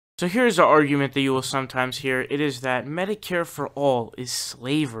So here's an argument that you will sometimes hear. It is that Medicare for all is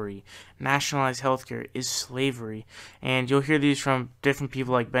slavery. Nationalized healthcare is slavery. And you'll hear these from different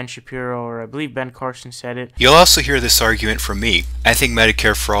people like Ben Shapiro, or I believe Ben Carson said it. You'll also hear this argument from me. I think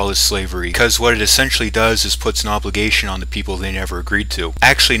Medicare for all is slavery because what it essentially does is puts an obligation on the people they never agreed to.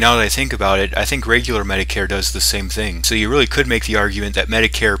 Actually, now that I think about it, I think regular Medicare does the same thing. So you really could make the argument that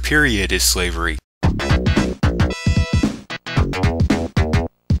Medicare period is slavery.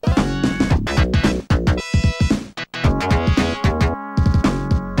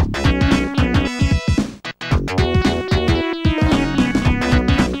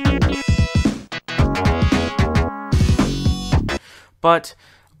 But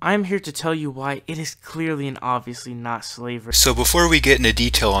I'm here to tell you why it is clearly and obviously not slavery. So before we get into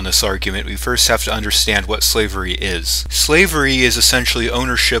detail on this argument, we first have to understand what slavery is. Slavery is essentially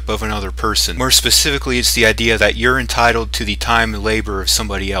ownership of another person. More specifically, it's the idea that you're entitled to the time and labor of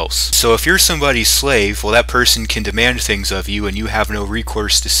somebody else. So if you're somebody's slave, well, that person can demand things of you and you have no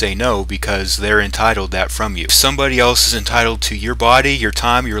recourse to say no because they're entitled that from you. If somebody else is entitled to your body, your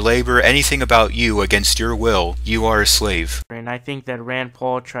time, your labor, anything about you against your will, you are a slave. And I think that Rand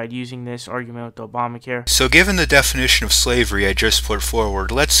Paul tried using this argument with Obamacare. So given the definition of slavery I just put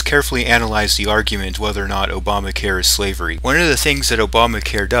forward, let's carefully analyze the argument whether or not Obamacare is slavery. One of the things that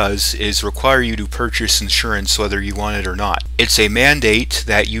Obamacare does is require you to purchase insurance whether you want it or not. It's a mandate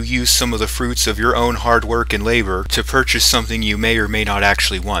that you use some of the fruits of your own hard work and labor to purchase something you may or may not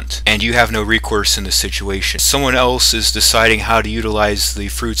actually want. And you have no recourse in this situation. Someone else is deciding how to utilize the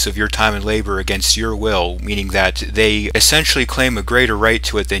fruits of your time and labor against your will, meaning that they essentially claim a greater right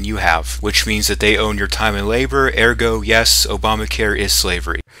to it than you have, which means that they own your time and labor, ergo, yes, Obamacare is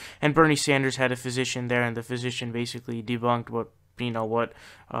slavery. And Bernie Sanders had a physician there, and the physician basically debunked what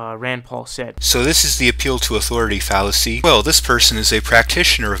Rand Paul said. So this is the appeal to authority fallacy. Well, this person is a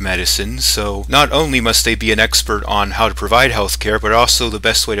practitioner of medicine, so not only must they be an expert on how to provide healthcare, but also the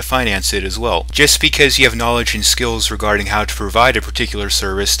best way to finance it as well. Just because you have knowledge and skills regarding how to provide a particular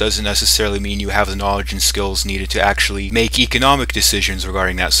service doesn't necessarily mean you have the knowledge and skills needed to actually make economic decisions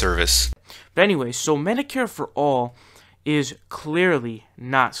regarding that service. But anyway, so Medicare for all is clearly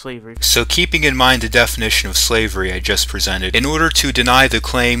not slavery. So keeping in mind the definition of slavery I just presented, in order to deny the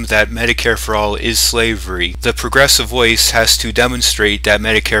claim that Medicare for all is slavery, the progressive voice has to demonstrate that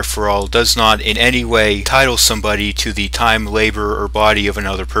Medicare for all does not in any way entitle somebody to the time, labor, or body of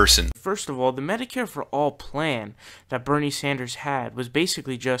another person. First of all, the Medicare for all plan that Bernie Sanders had was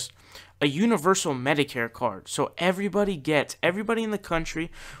basically just a universal Medicare card. So everybody in the country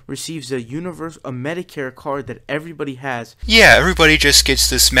receives a Medicare card that everybody has. Yeah, everybody just gets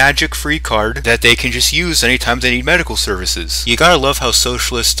this magic free card that they can just use anytime they need medical services. You gotta love how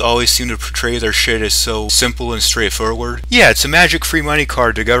socialists always seem to portray their shit as so simple and straightforward. Yeah, it's a magic free money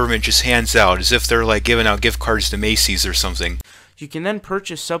card the government just hands out as if they're like giving out gift cards to Macy's or something. You can then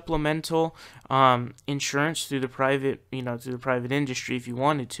purchase supplemental insurance through the private industry if you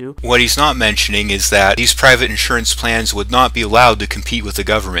wanted to. What he's not mentioning is that these private insurance plans would not be allowed to compete with the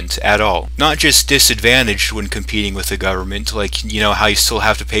government at all. Not just disadvantaged when competing with the government, like, how you still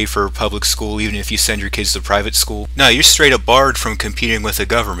have to pay for public school even if you send your kids to private school. No, you're straight up barred from competing with the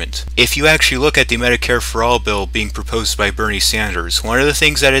government. If you actually look at the Medicare for All bill being proposed by Bernie Sanders, one of the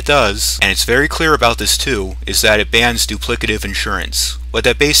things that it does, and it's very clear about this too, is that it bans duplicative insurance. What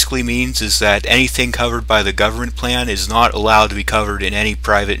that basically means is that anything covered by the government plan is not allowed to be covered in any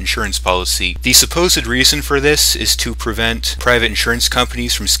private insurance policy. The supposed reason for this is to prevent private insurance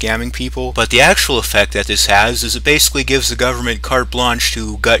companies from scamming people, but the actual effect that this has is it basically gives the government carte blanche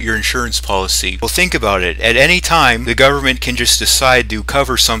to gut your insurance policy. Well, think about it. At any time, the government can just decide to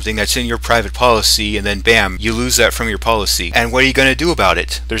cover something that's in your private policy, and then bam, you lose that from your policy. And what are you going to do about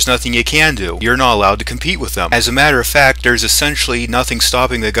it? There's nothing you can do. You're not allowed to compete with them. As a matter of fact, there's essentially nothing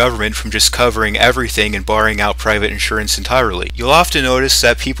stopping the government from just covering everything and barring out private insurance entirely. You'll often notice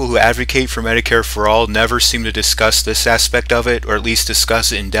that people who advocate for Medicare for all never seem to discuss this aspect of it, or at least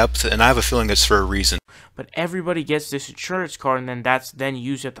discuss it in depth, and I have a feeling it's for a reason. But everybody gets this insurance card, and then that's then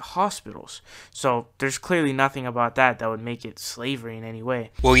used at the hospitals. So there's clearly nothing about that would make it slavery in any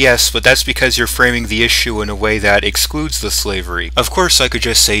way. Well, yes, but that's because you're framing the issue in a way that excludes the slavery. Of course, I could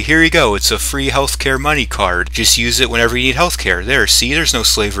just say, here you go, it's a free healthcare money card. Just use it whenever you need healthcare. There, see, there's no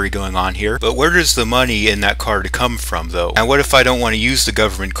slavery going on here. But where does the money in that card come from, though? And what if I don't want to use the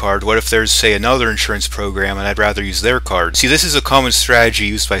government card? What if there's, say, another insurance program and I'd rather use their card? See, this is a common strategy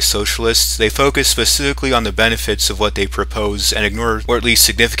used by socialists. They focus specifically on the benefits of what they propose and ignore, or at least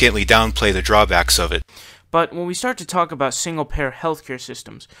significantly downplay, the drawbacks of it. But when we start to talk about single-payer healthcare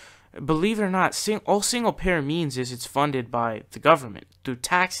systems, believe it or not, all single payer means is it's funded by the government through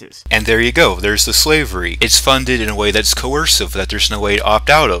taxes. And there you go, there's the slavery. It's funded in a way that's coercive, that there's no way to opt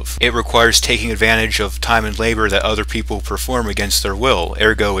out of. It requires taking advantage of time and labor that other people perform against their will,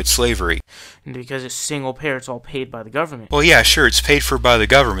 ergo it's slavery. And because it's single payer, it's all paid by the government. Well, yeah, sure, it's paid for by the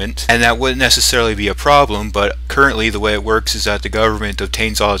government, and that wouldn't necessarily be a problem, but currently the way it works is that the government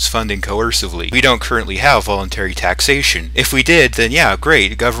obtains all its funding coercively. We don't currently have voluntary taxation. If we did, then yeah,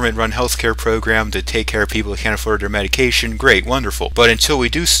 great, government-run healthcare program to take care of people who can't afford their medication, great, wonderful. But until we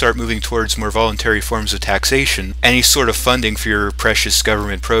do start moving towards more voluntary forms of taxation, any sort of funding for your precious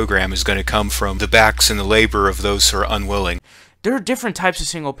government program is going to come from the backs and the labor of those who are unwilling. There are different types of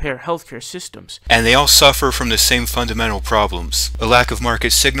single-payer healthcare systems. And they all suffer from the same fundamental problems. A lack of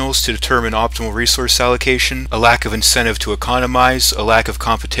market signals to determine optimal resource allocation, a lack of incentive to economize, a lack of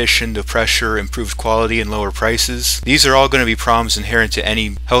competition to pressure improved quality and lower prices. These are all going to be problems inherent to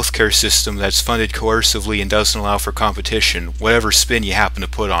any healthcare system that's funded coercively and doesn't allow for competition, whatever spin you happen to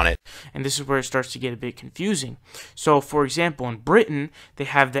put on it. And this is where it starts to get a bit confusing. So, for example, in Britain, they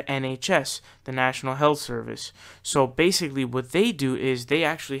have the NHS, the National Health Service. So basically what they do is they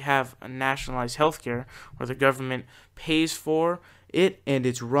actually have a nationalized healthcare where the government pays for it and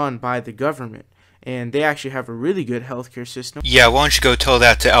it's run by the government. And they actually have a really good healthcare system. Yeah, why don't you go tell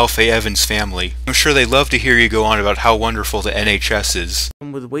that to Alfie Evans' family? I'm sure they'd love to hear you go on about how wonderful the NHS is.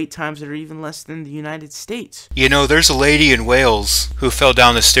 With wait times that are even less than the United States. You know, there's a lady in Wales who fell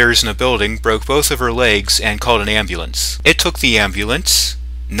down the stairs in a building, broke both of her legs, and called an ambulance. It took the ambulance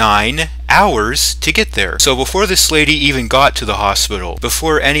 9 hours to get there. So before this lady even got to the hospital,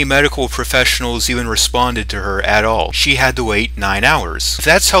 before any medical professionals even responded to her at all, she had to wait 9 hours. If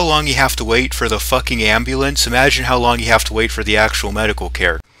that's how long you have to wait for the fucking ambulance, imagine how long you have to wait for the actual medical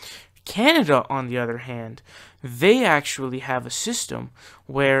care. Canada, on the other hand, they actually have a system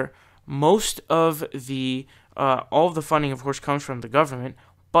where most of the, all of the funding, of course, comes from the government,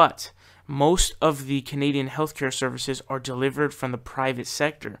 but most of the Canadian healthcare services are delivered from the private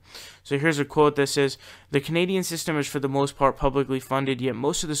sector. So here's a quote that says, "The Canadian system is for the most part publicly funded, yet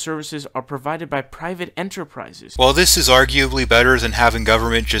most of the services are provided by private enterprises." While this is arguably better than having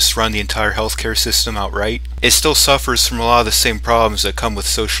government just run the entire healthcare system outright, it still suffers from a lot of the same problems that come with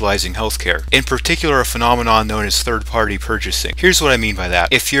socializing healthcare. In particular, a phenomenon known as third-party purchasing. Here's what I mean by that.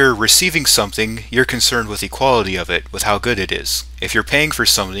 If you're receiving something, you're concerned with the quality of it, with how good it is. If you're paying for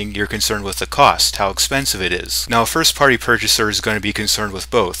something, you're concerned with the cost, how expensive it is. Now, a first-party purchaser is going to be concerned with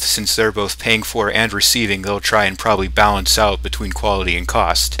both. Since they're both paying for and receiving, they'll try and probably balance out between quality and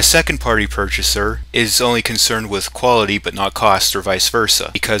cost. A second-party purchaser is only concerned with quality but not cost, or vice versa,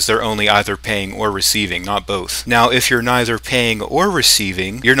 because they're only either paying or receiving, not both. Now, if you're neither paying or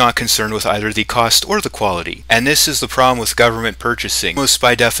receiving, you're not concerned with either the cost or the quality. And this is the problem with government purchasing. Almost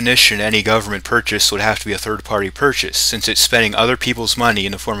by definition, any government purchase would have to be a third-party purchase, since it's spending other people's money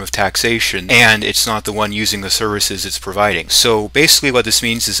in the form of taxation, and it's not the one using the services it's providing. So basically what this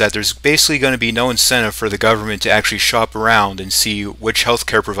means is that there's basically going to be no incentive for the government to actually shop around and see which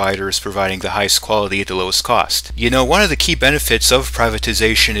healthcare provider is providing the highest quality at the lowest cost. You know, one of the key benefits of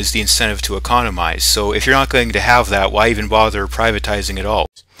privatization is the incentive to economize, so if you're not going to have that, why even bother privatizing at all?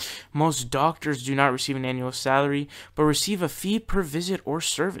 Most doctors do not receive an annual salary, but receive a fee per visit or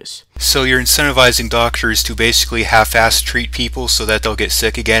service. So you're incentivizing doctors to basically half-ass treat people so that they'll get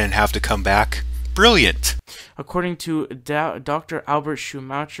sick again and have to come back? Brilliant! According to Dr. Albert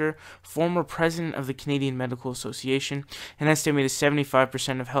Schumacher, former president of the Canadian Medical Association, an estimated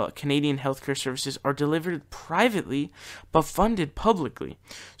 75% of Canadian healthcare services are delivered privately but funded publicly.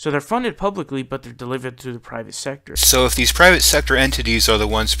 So they're funded publicly, but they're delivered through the private sector. So if these private sector entities are the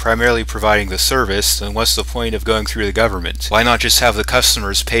ones primarily providing the service, then what's the point of going through the government? Why not just have the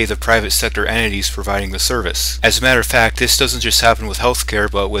customers pay the private sector entities providing the service? As a matter of fact, this doesn't just happen with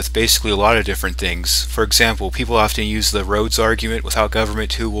healthcare, but with basically a lot of different things. For example, people often use the roads argument. Without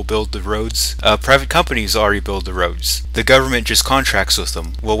government, who will build the roads? Private companies already build the roads. The government just contracts with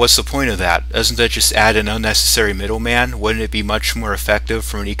them. Well, what's the point of that? Doesn't that just add an unnecessary middleman? Wouldn't it be much more effective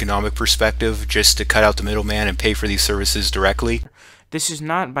from an economic perspective just to cut out the middleman and pay for these services directly? This is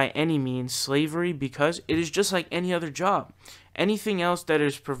not by any means slavery, because it is just like any other job. Anything else that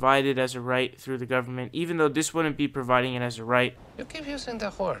is provided as a right through the government, even though this wouldn't be providing it as a right. You keep using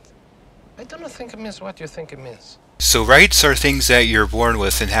the word. I don't think it means what you think it means. So rights are things that you're born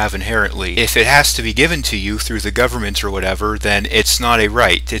with and have inherently. If it has to be given to you through the government or whatever, then it's not a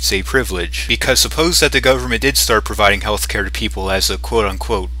right, it's a privilege. Because suppose that the government did start providing healthcare to people as a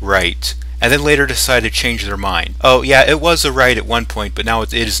quote-unquote right, and then later decide to change their mind. Oh yeah, it was a right at one point, but now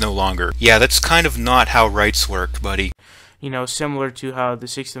it is no longer. Yeah, that's kind of not how rights work, buddy. similar to how the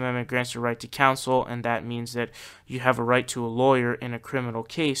Sixth Amendment grants the right to counsel, and that means that you have a right to a lawyer in a criminal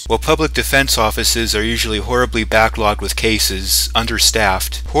case. Well, public defense offices are usually horribly backlogged with cases,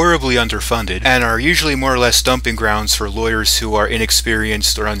 understaffed, horribly underfunded, and are usually more or less dumping grounds for lawyers who are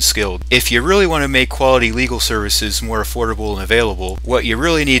inexperienced or unskilled. If you really want to make quality legal services more affordable and available, what you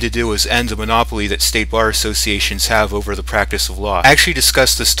really need to do is end the monopoly that state bar associations have over the practice of law. I actually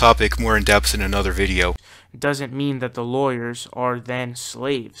discussed this topic more in depth in another video. Doesn't mean that the lawyers are then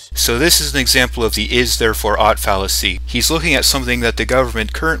slaves. So this is an example of the is therefore ought fallacy. He's looking at something that the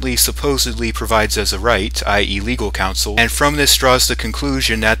government currently supposedly provides as a right, i.e. legal counsel, and from this draws the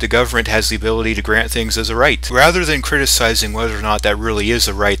conclusion that the government has the ability to grant things as a right. Rather than criticizing whether or not that really is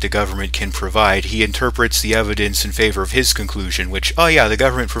a right the government can provide, he interprets the evidence in favor of his conclusion, which, oh yeah, the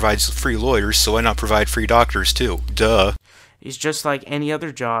government provides free lawyers, so why not provide free doctors too? Duh. It's just like any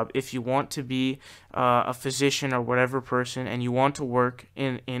other job. If you want to be a physician or whatever person and you want to work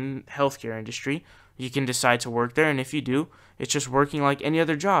in healthcare industry, you can decide to work there, and if you do, it's just working like any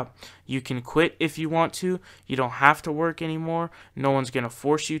other job. You can quit if you want to. You don't have to work anymore. No one's going to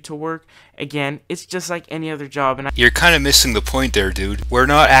force you to work. Again, it's just like any other job. And You're kind of missing the point there, dude. We're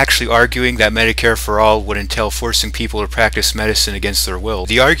not actually arguing that Medicare for All would entail forcing people to practice medicine against their will.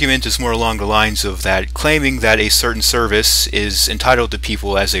 The argument is more along the lines of that claiming that a certain service is entitled to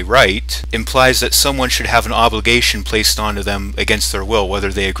people as a right implies that someone should have an obligation placed onto them against their will, whether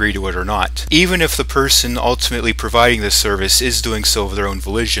they agree to it or not. Even if the person ultimately providing this service is doing so of their own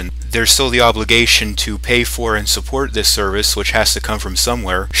volition, there's still the obligation to pay for and support this service, which has to come from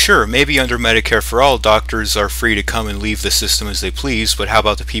somewhere. Sure, maybe under Medicare for All, doctors are free to come and leave the system as they please, but how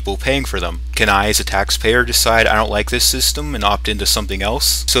about the people paying for them? Can I, as a taxpayer, decide I don't like this system and opt into something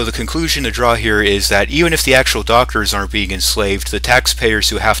else? So the conclusion to draw here is that even if the actual doctors aren't being enslaved, the taxpayers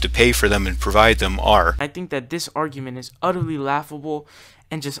who have to pay for them and provide them are. I think that this argument is utterly laughable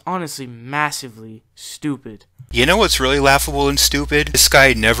and just honestly massively stupid. You know what's really laughable and stupid? This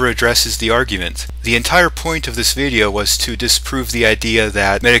guy never addresses the argument. The entire point of this video was to disprove the idea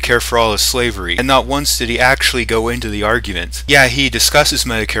that Medicare for All is slavery, and not once did he actually go into the argument. Yeah, he discusses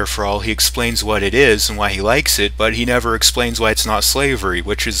Medicare for All, he explains what it is and why he likes it, but he never explains why it's not slavery,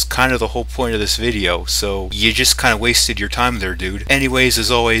 which is kind of the whole point of this video, so you just kind of wasted your time there, dude. Anyways, as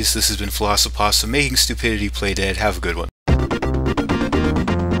always, this has been Philosophossum, making stupidity play dead. Have a good one.